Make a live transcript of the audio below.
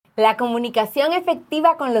La comunicación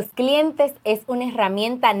efectiva con los clientes es una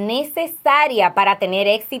herramienta necesaria para tener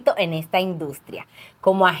éxito en esta industria,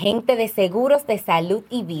 como agente de seguros de salud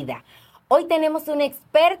y vida. Hoy tenemos una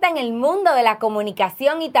experta en el mundo de la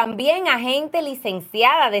comunicación y también agente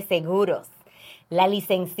licenciada de seguros. La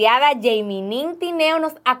licenciada Yeimi Nin Tineo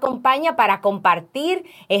nos acompaña para compartir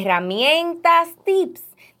herramientas, tips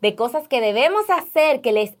de cosas que debemos hacer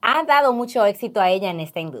que les ha dado mucho éxito a ella en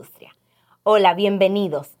esta industria. Hola,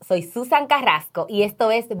 bienvenidos. Soy Susan Carrasco y esto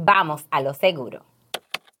es Vamos a lo Seguro.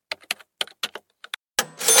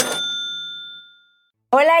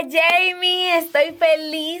 Hola, Yeimi. Estoy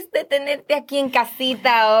feliz de tenerte aquí en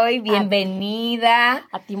casita hoy. Bienvenida.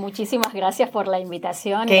 A ti muchísimas gracias por la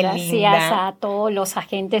invitación. Qué gracias linda. A todos los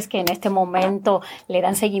agentes que en este momento le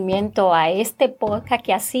dan seguimiento a este podcast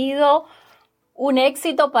que ha sido un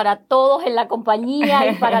éxito para todos en la compañía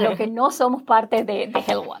y para los que no somos parte de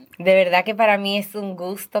Health One. De verdad que para mí es un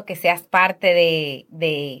gusto que seas parte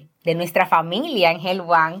de nuestra familia en Health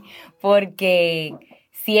One, porque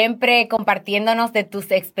siempre compartiéndonos de tus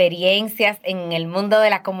experiencias en el mundo de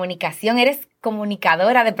la comunicación. Eres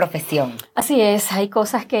comunicadora de profesión. Así es, hay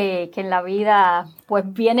cosas que en la vida pues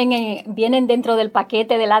vienen dentro del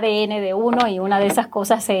paquete del ADN de uno y una de esas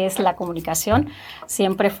cosas es la comunicación.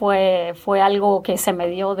 Siempre fue algo que se me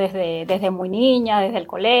dio desde muy niña, desde el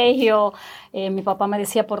colegio. Mi papá me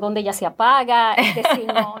decía por dónde ya se apaga, es decir,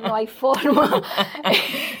 no hay forma.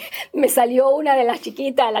 Me salió una de las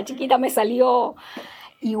chiquitas, la chiquita me salió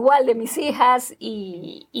igual de mis hijas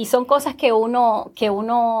y son cosas que uno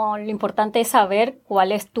lo importante es saber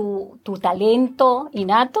cuál es tu talento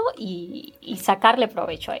innato y sacarle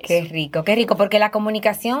provecho a eso. Qué rico, porque la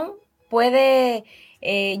comunicación puede,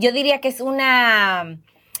 yo diría que es una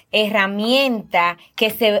herramienta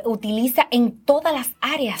que se utiliza en todas las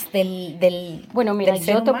áreas del Bueno, mira, del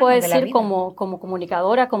ser yo te humano, puedo de la decir vida. como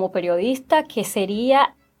comunicadora, como periodista, que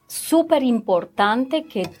sería súper importante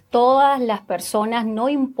que todas las personas, no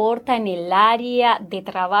importa en el área de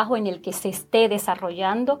trabajo en el que se esté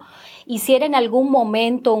desarrollando, hiciera en algún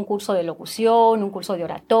momento un curso de locución, un curso de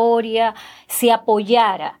oratoria, se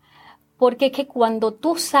apoyara. Porque es que cuando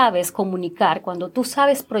tú sabes comunicar, cuando tú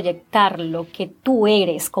sabes proyectar lo que tú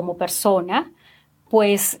eres como persona,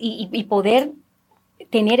 pues y poder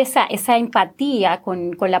tener esa empatía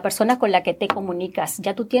con la persona con la que te comunicas,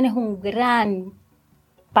 ya tú tienes un gran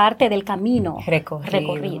parte del camino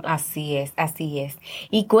recorrido. Así es.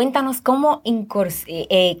 Y cuéntanos cómo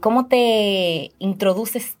te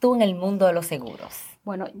introduces tú en el mundo de los seguros.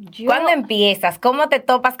 Bueno, ¿Cuándo empiezas? ¿Cómo te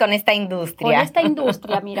topas con esta industria? Con esta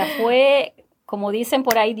industria, mira, fue, como dicen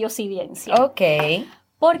por ahí, diosidencia. Ok.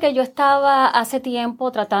 Porque yo estaba hace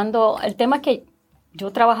tiempo tratando, el tema es que yo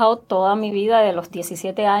he trabajado toda mi vida de los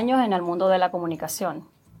 17 años en el mundo de la comunicación.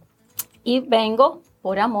 Y vengo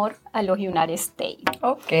por amor a los United States.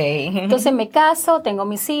 Ok. Entonces me caso, tengo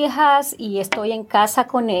mis hijas y estoy en casa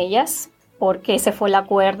con ellas porque ese fue el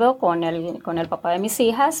acuerdo con el papá de mis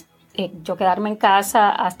hijas, yo quedarme en casa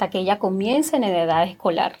hasta que ellas comiencen en edad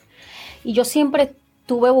escolar. Y yo siempre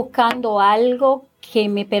estuve buscando algo que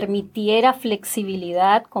me permitiera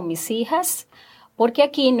flexibilidad con mis hijas, porque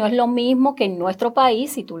aquí no es lo mismo que en nuestro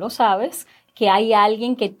país, si tú lo sabes, que hay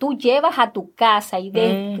alguien que tú llevas a tu casa y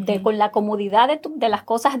con la comodidad de las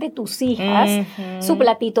cosas de tus hijas, su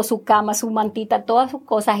platito, su cama, su mantita, todas sus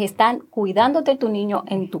cosas están cuidándote tu niño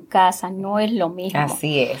en tu casa, no es lo mismo.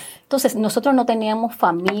 Así es. Entonces, nosotros no teníamos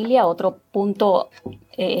familia, otro punto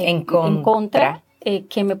en contra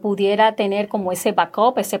que me pudiera tener como ese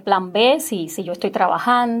backup, ese plan B, si yo estoy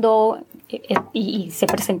trabajando y se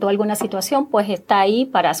presentó alguna situación, pues está ahí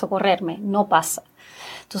para socorrerme, no pasa.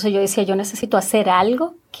 Entonces yo decía, yo necesito hacer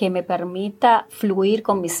algo que me permita fluir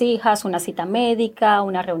con mis hijas, una cita médica,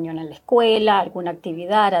 una reunión en la escuela, alguna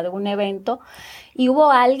actividad, algún evento. Y hubo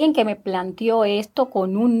alguien que me planteó esto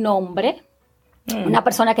con un nombre, una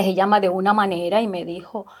persona que se llama de una manera y me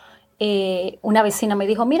dijo, una vecina me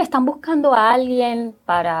dijo, mira, están buscando a alguien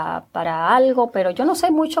para algo, pero yo no sé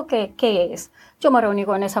mucho qué es. Yo me reuní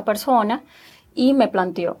con esa persona y me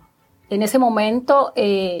planteó. En ese momento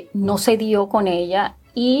no se dio con ella.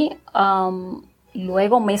 Y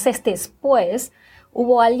luego, meses después,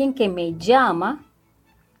 hubo alguien que me llama,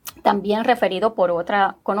 también referido por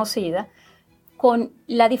otra conocida, con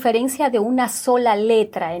la diferencia de una sola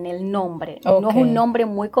letra en el nombre. Okay. No es un nombre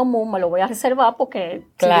muy común, me lo voy a reservar porque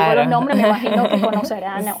claro, si digo los nombres me imagino que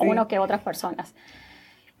conocerán sí. Uno que otras personas.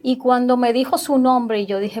 Y cuando me dijo su nombre,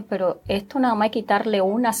 yo dije, pero esto nada más hay que quitarle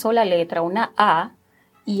una sola letra, una A,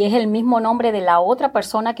 y es el mismo nombre de la otra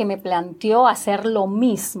persona que me planteó hacer lo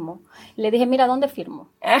mismo. Le dije, mira, ¿dónde firmo?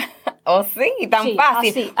 ¿Oh sí? ¿Tan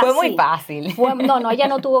fácil? Fue muy fácil. No, ella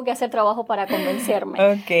no tuvo que hacer trabajo para convencerme.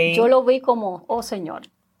 Okay. Yo lo vi como, oh Señor,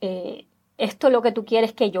 esto es lo que tú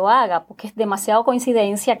quieres que yo haga, porque es demasiado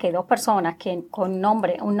coincidencia que dos personas que con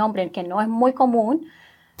un nombre que no es muy común,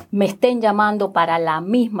 me estén llamando para la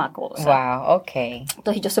misma cosa. Wow, okay.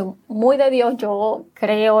 Entonces yo soy muy de Dios, yo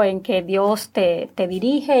creo en que Dios te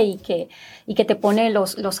dirige y que te pone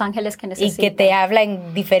los ángeles que necesitas. Y que te habla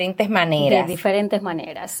en diferentes maneras. De diferentes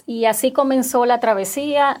maneras. Y así comenzó la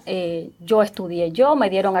travesía. Yo estudié me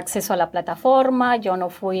dieron acceso a la plataforma, yo no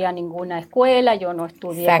fui a ninguna escuela, yo no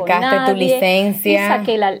estudié con nadie. Sacaste tu licencia. Y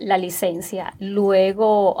saqué la licencia.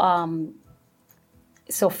 Luego,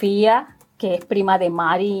 Sofía, que es prima de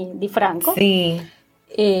Mari Di Franco, sí.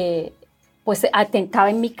 Pues estaba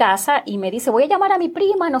en mi casa y me dice, voy a llamar a mi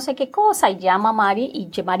prima, no sé qué cosa, y llama a Mari, y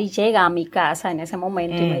Mari llega a mi casa en ese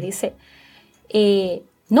momento y me dice,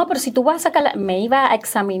 no, pero si tú vas a sacar, me iba a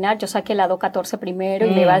examinar, yo saqué la 214 primero y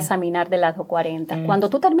me iba a examinar de la 240. Cuando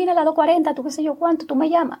tú termines la 240, tú qué sé yo cuánto, tú me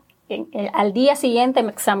llamas. Al día siguiente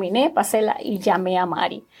me examiné, y llamé a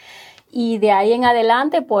Mari. Y de ahí en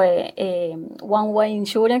adelante, pues, One Way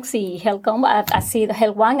Insurance y Health One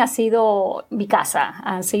ha sido mi casa.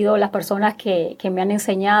 Han sido las personas que me han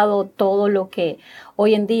enseñado todo lo que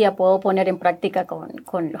hoy en día puedo poner en práctica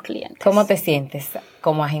con los clientes. ¿Cómo te sientes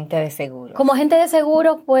como agente de seguros? Como agente de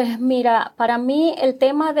seguros, pues, mira, para mí el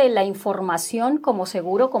tema de la información como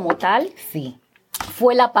seguro como tal, sí,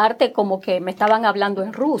 fue la parte como que me estaban hablando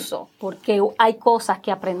en ruso, porque hay cosas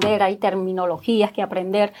que aprender, hay terminologías que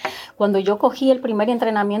aprender. Cuando yo cogí el primer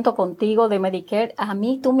entrenamiento contigo de Medicare, a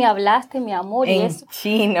mí tú me hablaste, mi amor. En y eso,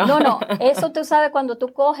 chino. No, eso tú sabes cuando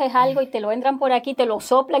tú coges algo y te lo entran por aquí, te lo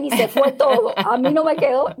soplan y se fue todo. A mí no me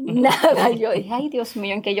quedó nada. Yo dije, ay Dios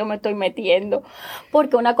mío, ¿en qué yo me estoy metiendo?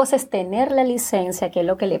 Porque una cosa es tener la licencia, que es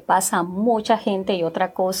lo que le pasa a mucha gente, y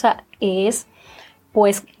otra cosa es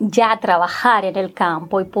pues ya trabajar en el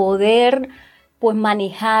campo y poder pues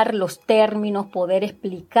manejar los términos, poder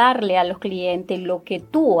explicarle a los clientes lo que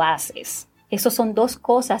tú haces. Esas son dos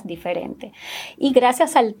cosas diferentes. Y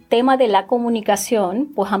gracias al tema de la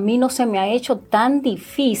comunicación, pues a mí no se me ha hecho tan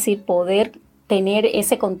difícil poder tener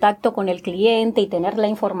ese contacto con el cliente y tener la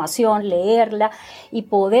información, leerla y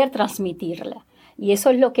poder transmitirla. Y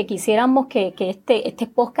eso es lo que quisiéramos que este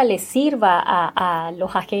podcast les sirva a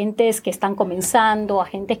los agentes que están comenzando,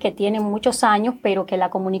 agentes que tienen muchos años, pero que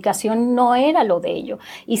la comunicación no era lo de ellos.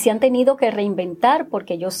 Y se han tenido que reinventar,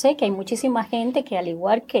 porque yo sé que hay muchísima gente que, al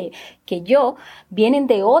igual que yo, vienen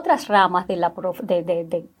de otras ramas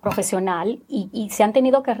de profesional y se han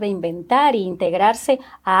tenido que reinventar e integrarse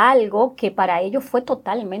a algo que para ellos fue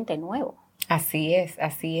totalmente nuevo. Así es,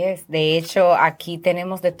 así es. De hecho, aquí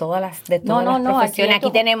tenemos de todas las profesiones.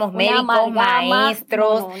 Aquí tenemos médicos,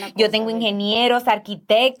 maestros, yo tengo ingenieros,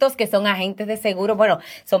 arquitectos que son agentes de seguro. Bueno,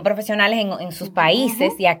 son profesionales en sus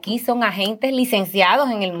países y aquí son agentes licenciados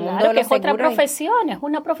en el mundo de los seguros. Claro, que es otra profesión, es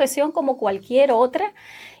una profesión como cualquier otra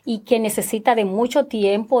y que necesita de mucho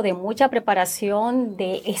tiempo, de mucha preparación,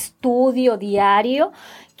 de estudio diario,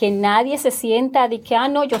 que nadie se sienta de que,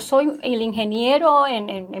 no, yo soy el ingeniero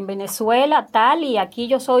en Venezuela, tal, y aquí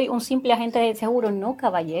yo soy un simple agente de seguro. No,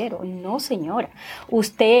 caballero, no, señora.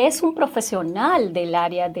 Usted es un profesional del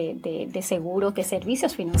área de seguros, de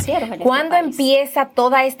servicios financieros en este país. ¿Cuándo empieza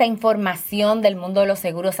toda esta información del mundo de los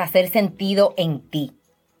seguros a hacer sentido en ti?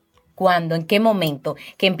 ¿Cuándo? ¿En qué momento?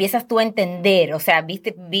 Que empiezas tú a entender, o sea,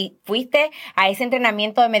 fuiste a ese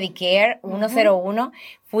entrenamiento de Medicare 101,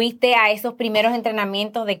 fuiste a esos primeros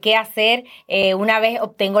entrenamientos de qué hacer una vez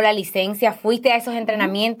obtengo la licencia, fuiste a esos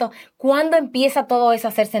entrenamientos. ¿Cuándo empieza todo eso a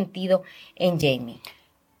hacer sentido en Yeimi?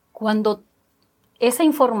 Cuando esa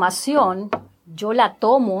información yo la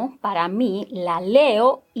tomo para mí, la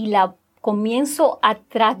leo y la comienzo a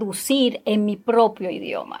traducir en mi propio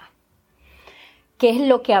idioma. Que es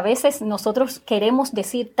lo que a veces nosotros queremos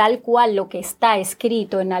decir tal cual lo que está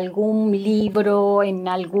escrito en algún libro, en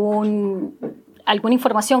alguna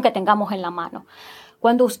información que tengamos en la mano.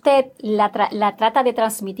 Cuando usted la trata de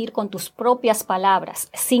transmitir con tus propias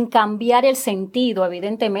palabras, sin cambiar el sentido,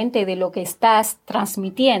 evidentemente, de lo que estás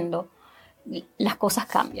transmitiendo, las cosas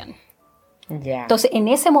cambian. Yeah. Entonces, en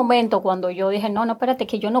ese momento, cuando yo dije, no, espérate,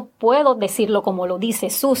 que yo no puedo decirlo como lo dice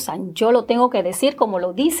Susan, yo lo tengo que decir como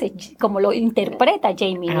lo dice, como lo interpreta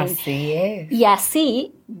Yeimi Nin. Así es. Y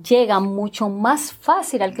así llega mucho más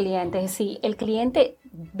fácil al cliente. Es decir, el cliente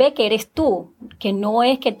ve que eres tú, que no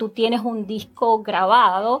es que tú tienes un disco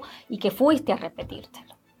grabado y que fuiste a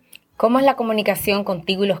repetírtelo. ¿Cómo es la comunicación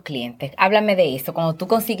contigo y los clientes? Háblame de eso. Cuando tú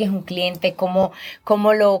consigues un cliente, ¿cómo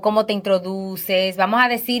te introduces? Vamos a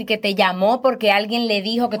decir que te llamó porque alguien le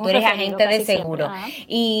dijo que tú eres agente de seguro.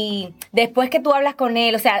 Y después que tú hablas con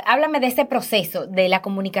él, o sea, háblame de ese proceso de la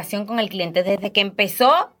comunicación con el cliente, desde que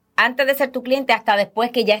empezó, antes de ser tu cliente, hasta después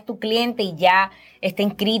que ya es tu cliente y ya está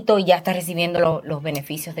inscrito y ya está recibiendo los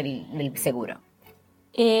beneficios del seguro.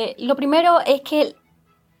 Lo primero es que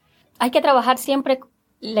hay que trabajar siempre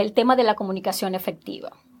el tema de la comunicación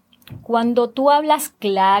efectiva. Cuando tú hablas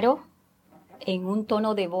claro, en un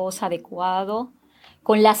tono de voz adecuado,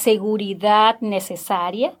 con la seguridad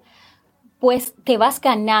necesaria, pues te vas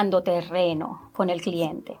ganando terreno con el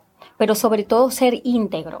cliente. Pero sobre todo ser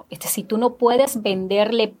íntegro. Es decir, tú no puedes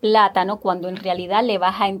venderle plátano cuando en realidad le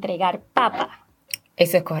vas a entregar papa.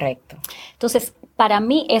 Eso es correcto. Entonces, para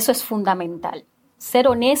mí eso es fundamental. Ser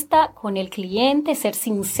honesta con el cliente, ser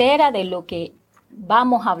sincera de lo que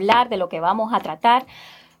vamos a hablar, de lo que vamos a tratar,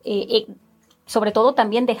 sobre todo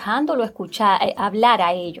también dejándolo hablar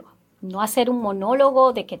a ellos. No hacer un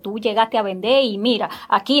monólogo de que tú llegaste a vender y mire,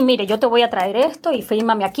 yo te voy a traer esto y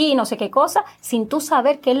fírmame aquí, no sé qué cosa, sin tú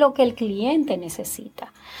saber qué es lo que el cliente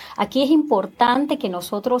necesita. Aquí es importante que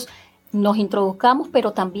nosotros nos introduzcamos,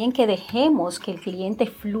 pero también que dejemos que el cliente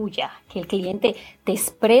fluya, que el cliente te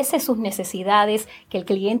exprese sus necesidades, que el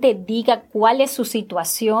cliente diga cuál es su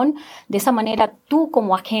situación. De esa manera tú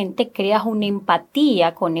como agente creas una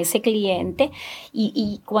empatía con ese cliente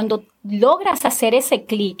y cuando logras hacer ese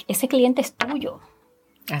clic, ese cliente es tuyo.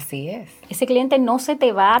 Así es. Ese cliente no se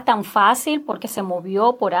te va tan fácil porque se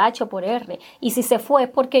movió por H o por R. Y si se fue es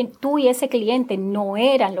porque tú y ese cliente no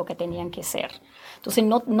eran lo que tenían que ser. Entonces,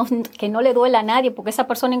 que no le duela a nadie porque esa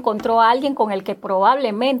persona encontró a alguien con el que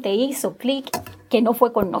probablemente hizo clic que no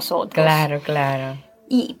fue con nosotros. Claro, claro.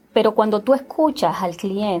 Pero cuando tú escuchas al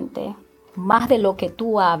cliente más de lo que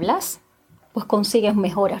tú hablas, pues consigues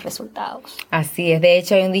mejores resultados. Así es. De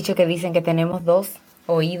hecho, hay un dicho que dicen que tenemos 2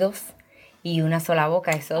 oídos y una sola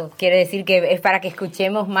boca. Eso quiere decir que es para que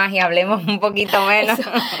escuchemos más y hablemos un poquito menos.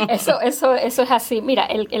 Eso es así. Mira,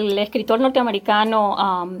 el escritor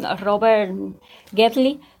norteamericano Robert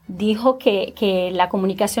Getty dijo que la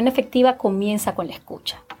comunicación efectiva comienza con la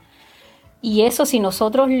escucha. Y eso, si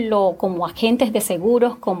nosotros como agentes de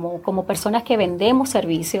seguros, como personas que vendemos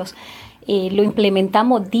servicios, lo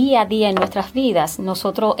implementamos día a día en nuestras vidas,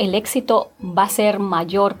 el éxito va a ser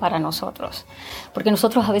mayor para nosotros. Porque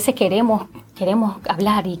nosotros a veces queremos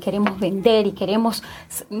hablar y queremos vender y queremos...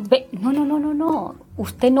 No.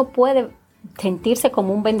 Usted no puede sentirse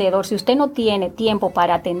como un vendedor. Si usted no tiene tiempo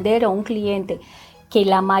para atender a un cliente, que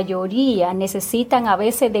la mayoría necesitan a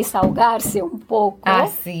veces desahogarse un poco.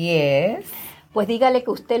 Así es. Pues dígale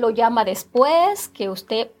que usted lo llama después,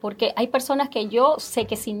 porque hay personas que yo sé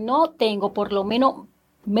que si no tengo por lo menos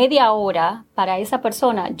media hora para esa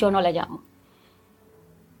persona, yo no la llamo.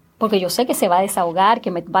 Porque yo sé que se va a desahogar,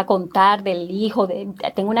 que me va a contar del hijo.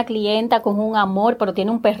 Tengo una clienta con un amor, pero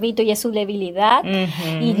tiene un perrito y es su debilidad.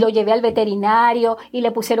 Uh-huh. Y lo llevé al veterinario y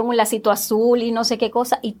le pusieron un lacito azul y no sé qué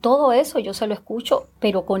cosa. Y todo eso yo se lo escucho,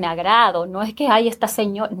 pero con agrado. No es que, esta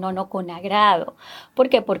señora. No, con agrado. ¿Por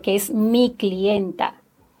qué? Porque es mi clienta.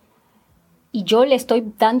 Y yo le estoy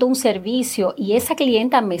dando un servicio y esa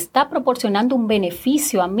clienta me está proporcionando un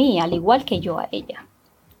beneficio a mí, al igual que yo a ella.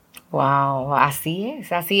 Wow, así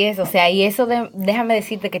es. O sea, y eso déjame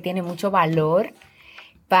decirte que tiene mucho valor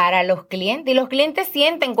para los clientes. Y los clientes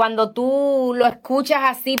sienten cuando tú lo escuchas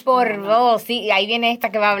así sí, ahí viene esta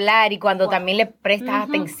que va a hablar. Y cuando también le prestas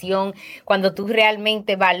atención, cuando tú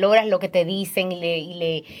realmente valoras lo que te dicen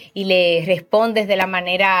y le respondes de la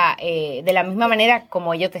misma manera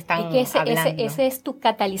como ellos te están hablando. Ese es tu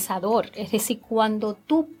catalizador. Es decir, cuando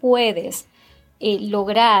tú puedes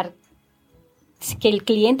lograr que el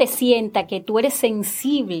cliente sienta que tú eres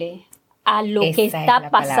sensible a lo que está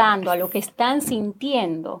pasando, a lo que están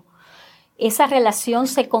sintiendo, esa relación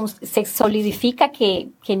se solidifica que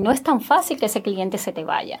no es tan fácil que ese cliente se te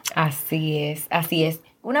vaya. Así es.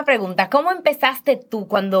 Una pregunta, ¿cómo empezaste tú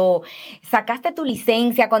cuando sacaste tu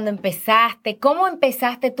licencia, ¿cómo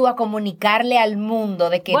empezaste tú a comunicarle al mundo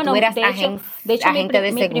de que tú eras agente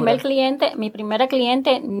de seguros? Mi primera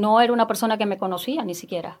cliente no era una persona que me conocía ni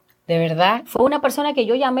siquiera. ¿De verdad? Fue una persona que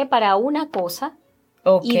yo llamé para una cosa.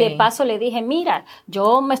 Okay. Y de paso le dije, mira,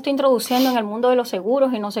 yo me estoy introduciendo en el mundo de los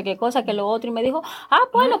seguros y no sé qué cosa, que lo otro. Y me dijo,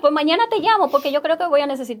 pues mañana te llamo porque yo creo que voy a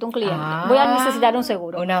necesitar un cliente. Voy a necesitar un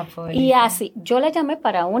seguro. Y así, yo la llamé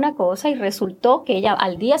para una cosa y resultó que ella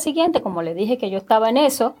al día siguiente, como le dije que yo estaba en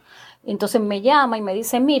eso, entonces me llama y me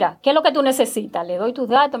dice, mira, ¿qué es lo que tú necesitas? Le doy tus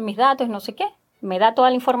datos, mis datos, no sé qué. Me da toda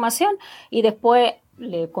la información y después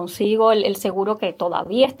le consigo el seguro que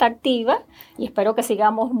todavía está activa y espero que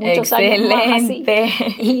sigamos muchos años más así.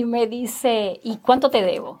 Y me dice, ¿y cuánto te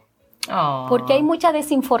debo? Oh. Porque hay mucha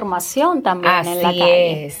desinformación también en la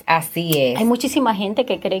calle. Así es. Hay muchísima gente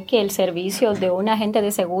que cree que el servicio de un agente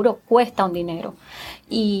de seguro cuesta un dinero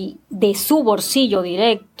y de su bolsillo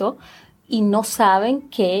directo, y no saben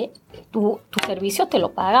que tu servicio te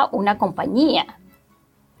lo paga una compañía.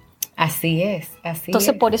 Así es.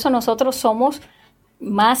 Entonces, por eso nosotros somos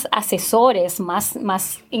más asesores,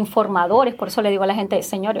 más informadores. Por eso le digo a la gente,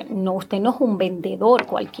 señores, no, usted no es un vendedor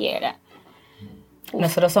cualquiera.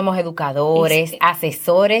 Nosotros somos educadores,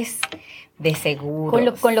 asesores de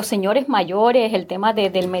seguros. Con los señores mayores, el tema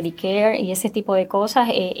del Medicare y ese tipo de cosas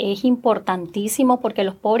es importantísimo, porque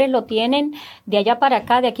los pobres lo tienen de allá para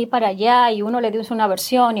acá, de aquí para allá, y uno le dice una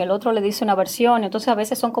versión y el otro le dice una versión. Entonces a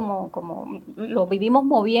veces son como lo vivimos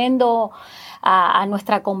moviendo a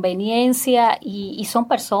nuestra conveniencia, y son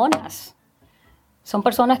personas. Son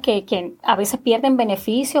personas que a veces pierden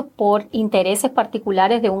beneficios por intereses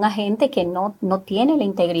particulares de un agente que no tiene la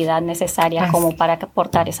integridad necesaria como para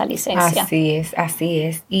aportar esa licencia. Así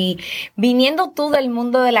es. Y viniendo tú del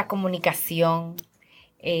mundo de la comunicación,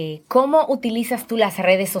 ¿cómo utilizas tú las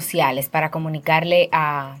redes sociales para comunicarle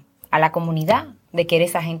a la comunidad de que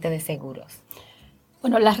eres agente de seguros?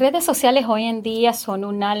 Bueno, las redes sociales hoy en día son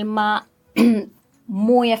un arma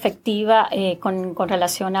muy efectiva con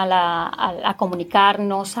relación a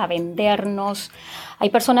comunicarnos, a vendernos. Hay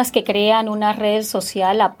personas que crean una red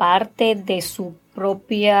social aparte de su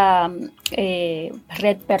propia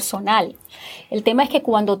red personal. El tema es que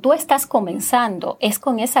cuando tú estás comenzando, es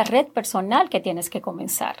con esa red personal que tienes que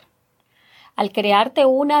comenzar. Al crearte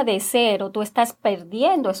una de cero, tú estás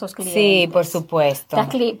perdiendo esos clientes. Sí, por supuesto.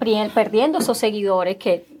 Estás perdiendo esos seguidores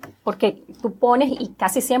porque tú pones, y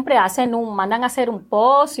casi siempre mandan a hacer un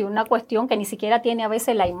post y una cuestión que ni siquiera tiene a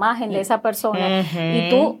veces la imagen de esa persona. Uh-huh. Y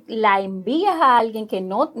tú la envías a alguien que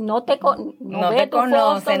no te conoce, foto,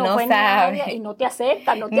 no sabe nadie, y no te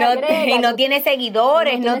acepta, no te agrega. Y no tiene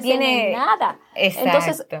seguidores, no tiene nada. Exacto.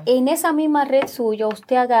 Entonces, en esa misma red suya,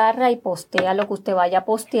 usted agarra y postea lo que usted vaya a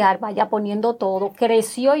postear, vaya poniendo todo.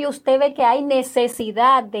 Creció y usted ve que hay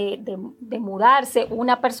necesidad de mudarse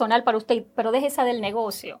una personal para usted, pero deje esa del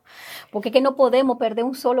negocio. Porque es que no podemos perder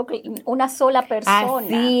una sola persona.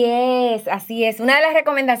 Así es. Una de las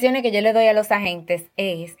recomendaciones que yo le doy a los agentes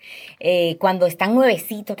es cuando están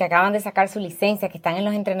nuevecitos, que acaban de sacar su licencia, que están en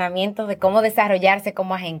los entrenamientos de cómo desarrollarse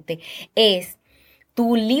como agente, es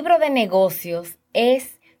tu libro de negocios,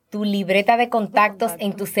 es tu libreta de contactos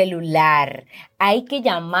en tu celular. Hay que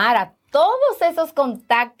llamar a todos esos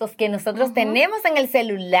contactos que nosotros tenemos en el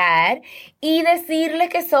celular y decirles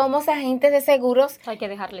que somos agentes de seguros. Hay que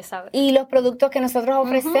dejarles saber. Y los productos que nosotros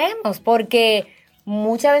ofrecemos, porque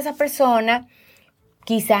muchas de esas personas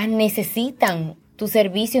quizás necesitan tu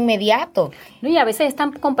servicio inmediato. Y a veces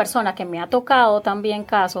están con personas, que me ha tocado también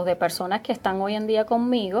casos de personas que están hoy en día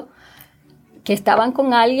conmigo, que estaban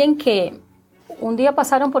con alguien que un día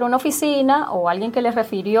pasaron por una oficina o alguien que les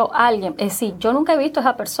refirió a alguien. Es decir, yo nunca he visto a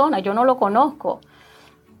esa persona, yo no lo conozco.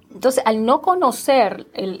 Entonces, al no conocer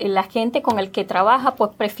la gente con el que trabaja,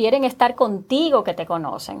 pues prefieren estar contigo que te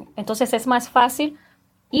conocen. Entonces, es más fácil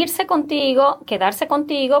irse contigo, quedarse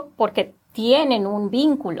contigo, porque tienen un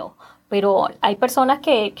vínculo. Pero hay personas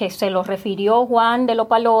que se los refirió Juan de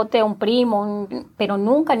Lopalote, un primo, pero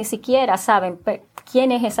nunca ni siquiera saben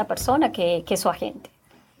quién es esa persona que es su agente.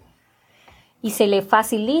 Y se le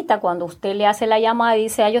facilita cuando usted le hace la llamada y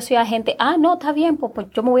dice, yo soy agente. No, está bien, pues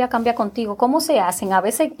yo me voy a cambiar contigo. ¿Cómo se hacen? A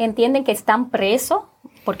veces entienden que están presos,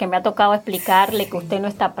 porque me ha tocado explicarle que usted no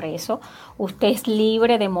está preso. Usted es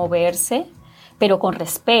libre de moverse, pero con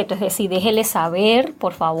respeto. Es decir, déjele saber,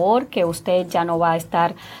 por favor, que usted ya no va a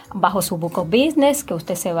estar bajo su book of business, que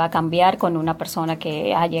usted se va a cambiar con una persona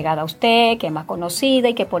que ha llegado a usted, que es más conocida,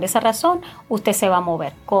 y que por esa razón usted se va a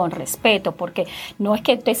mover con respeto, porque no es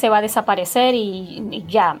que usted se va a desaparecer y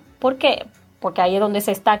ya. ¿Por qué? Porque ahí es donde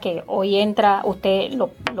se está, que hoy entra, usted lo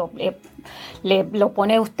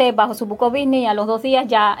pone usted bajo su book of business y a los 2 días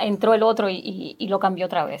ya entró el otro y lo cambió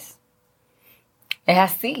otra vez. Es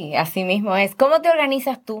así mismo es. ¿Cómo te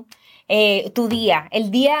organizas tú tu día,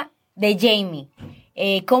 el día de Yeimi?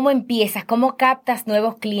 ¿Cómo empiezas? ¿Cómo captas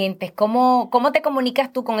nuevos clientes? ¿Cómo te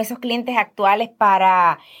comunicas tú con esos clientes actuales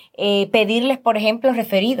para pedirles, por ejemplo,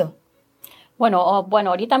 referidos? Bueno,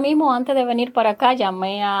 ahorita mismo, antes de venir para acá,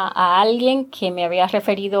 llamé a alguien que me había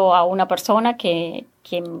referido a una persona que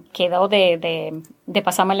quedó de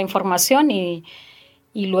pasarme la información, y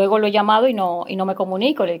luego lo he llamado y no me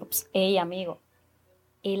comunico. Le digo, hey, amigo,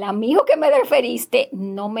 el amigo que me referiste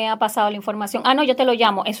no me ha pasado la información. No, yo te lo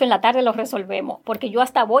llamo, eso en la tarde lo resolvemos, porque yo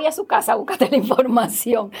hasta voy a su casa a buscarte la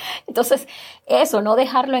información. Entonces, eso, no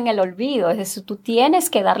dejarlo en el olvido. Es decir, tú tienes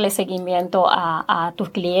que darle seguimiento a tus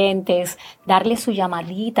clientes, darle su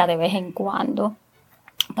llamadita de vez en cuando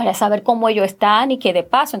para saber cómo ellos están y que de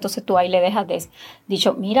paso, entonces tú ahí le dejas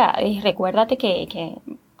dicho, mira, recuérdate que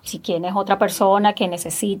si tienes otra persona que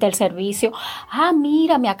necesita el servicio,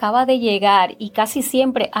 mira, me acaba de llegar, y casi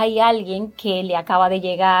siempre hay alguien que le acaba de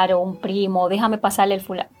llegar, o un primo, déjame pasarle el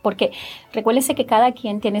fulano, porque recuérdense que cada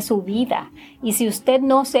quien tiene su vida, y si usted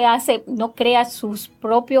no crea sus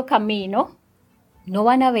propios caminos, no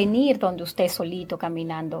van a venir donde usted solito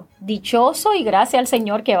caminando. Dichoso y gracias al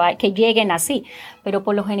Señor que lleguen así, pero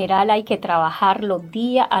por lo general hay que trabajarlo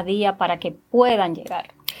día a día para que puedan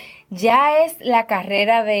llegar. Ya es la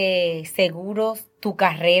carrera de seguros tu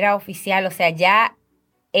carrera oficial, o sea, ya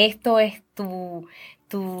esto es tu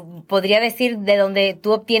podría decir, de donde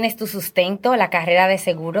tú obtienes tu sustento, la carrera de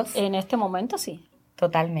seguros. En este momento sí.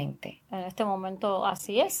 Totalmente. En este momento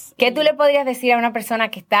así es. ¿Qué tú le podrías decir a una persona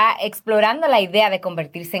que está explorando la idea de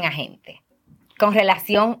convertirse en agente? Con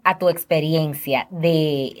relación a tu experiencia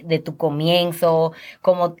de tu comienzo,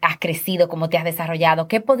 cómo has crecido, cómo te has desarrollado,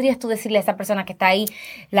 ¿qué podrías tú decirle a esa persona que está ahí?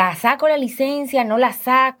 ¿La saco la licencia? ¿No la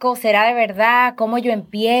saco? ¿Será de verdad? ¿Cómo yo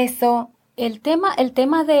empiezo? El tema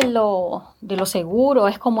de lo seguro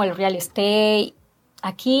es como el real estate.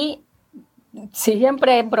 Aquí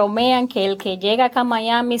siempre bromean que el que llega acá a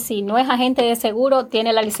Miami, si no es agente de seguro,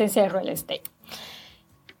 tiene la licencia de real estate.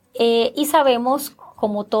 Y sabemos,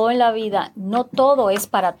 como todo en la vida, no todo es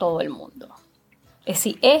para todo el mundo. Es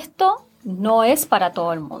decir, esto no es para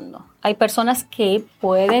todo el mundo. Hay personas que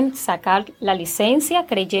pueden sacar la licencia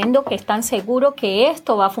creyendo que están seguros que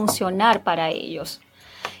esto va a funcionar para ellos.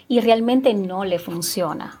 Y realmente no le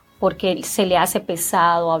funciona, porque se le hace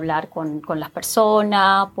pesado hablar con las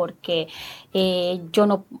personas, porque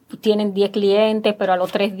tienen 10 clientes, pero a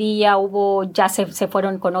los 3 días ya se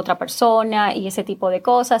fueron con otra persona y ese tipo de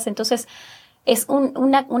cosas. Entonces, es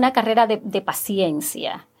una carrera de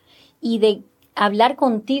paciencia y de hablar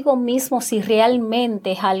contigo mismo si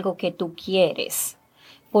realmente es algo que tú quieres.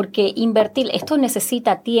 Porque invertir, esto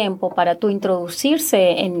necesita tiempo para tú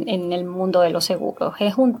introducirse en el mundo de los seguros.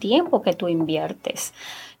 Es un tiempo que tú inviertes.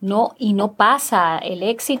 Y no pasa, el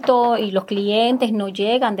éxito y los clientes no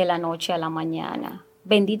llegan de la noche a la mañana.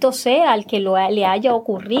 Bendito sea el que le haya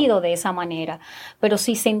ocurrido de esa manera. Pero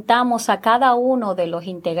si sentamos a cada uno de los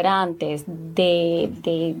integrantes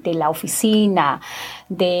de la oficina,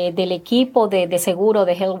 del equipo de seguro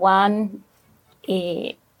de Health One,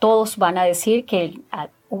 todos van a decir que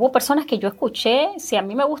hubo personas que yo escuché. Si a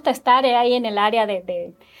mí me gusta estar ahí en el área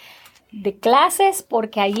de clases,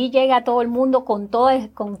 porque allí llega todo el mundo con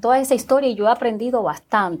toda esa historia, y yo he aprendido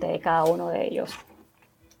bastante de cada uno de ellos,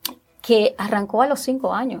 que arrancó a los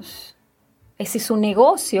 5 años. Es decir, su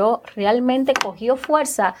negocio realmente cogió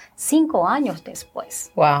fuerza 5 años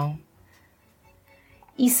después. Wow.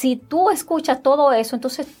 Y si tú escuchas todo eso,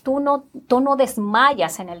 entonces tú no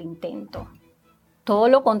desmayas en el intento. Todo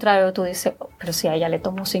lo contrario, tú dices, pero si a ella le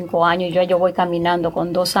tomó 5 años y yo voy caminando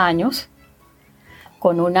con 2 años,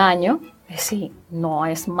 con 1 año, sí, no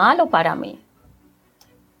es malo para mí.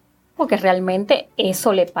 Porque realmente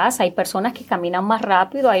eso le pasa. Hay personas que caminan más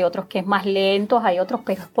rápido, hay otros que es más lentos, hay otros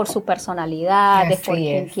que es por su personalidad, por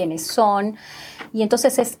quiénes son. Y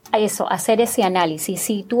entonces es eso, hacer ese análisis.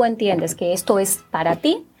 Si tú entiendes que esto es para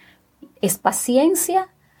ti, es paciencia,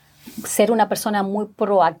 ser una persona muy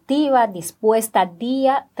proactiva, dispuesta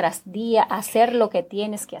día tras día a hacer lo que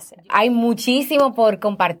tienes que hacer. Hay muchísimo por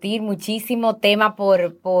compartir, muchísimo tema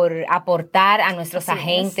por aportar a nuestros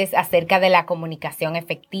agentes acerca de la comunicación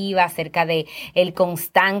efectiva, acerca de el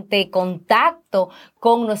constante contacto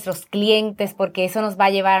con nuestros clientes, porque eso nos va a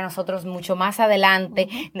llevar a nosotros mucho más adelante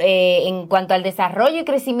en cuanto al desarrollo y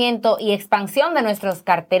crecimiento y expansión de nuestras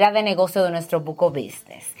carteras de negocio, de nuestro book of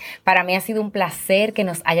business. Para mí ha sido un placer que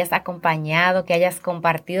nos hayas acompañado, que hayas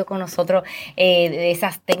compartido con nosotros de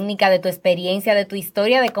esas técnicas, de tu experiencia, de tu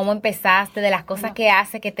historia, de cómo empezaste, de las cosas que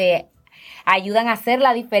hace que te ayudan a hacer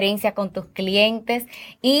la diferencia con tus clientes,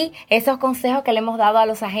 y esos consejos que le hemos dado a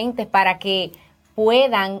los agentes para que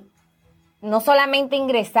puedan no solamente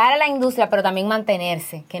ingresar a la industria, pero también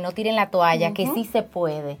mantenerse, que no tiren la toalla, que sí se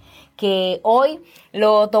puede, que hoy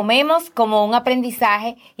lo tomemos como un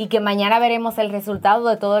aprendizaje y que mañana veremos el resultado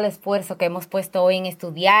de todo el esfuerzo que hemos puesto hoy en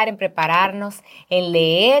estudiar, en prepararnos, en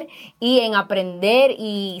leer y en aprender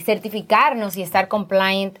y certificarnos y estar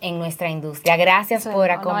compliant en nuestra industria. Gracias por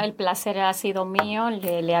acompañarnos. El placer ha sido mío.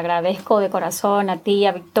 Le agradezco de corazón a ti,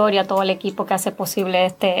 a Victoria, a todo el equipo que hace posible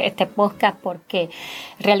este podcast, porque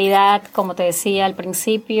en realidad, como te decía al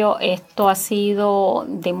principio, esto ha sido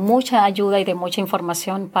de mucha ayuda y de mucha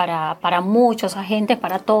información para muchos agentes,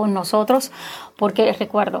 para todos nosotros, porque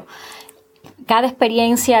recuerdo, cada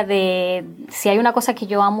experiencia si hay una cosa que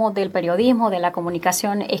yo amo del periodismo, de la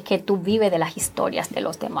comunicación, es que tú vives de las historias de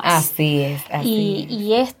los demás. Así es.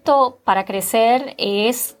 Y esto, para crecer,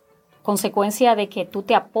 es consecuencia de que tú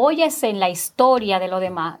te apoyes en la historia de lo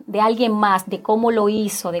demás, de alguien más, de cómo lo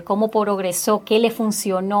hizo, de cómo progresó, qué le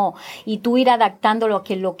funcionó, y tú ir adaptándolo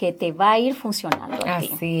a lo que te va a ir funcionando a ti.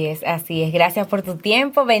 Así es. Gracias por tu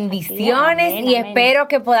tiempo, bendiciones, amén. Espero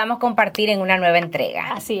que podamos compartir en una nueva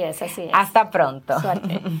entrega. Así es. Hasta pronto.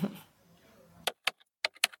 Suerte.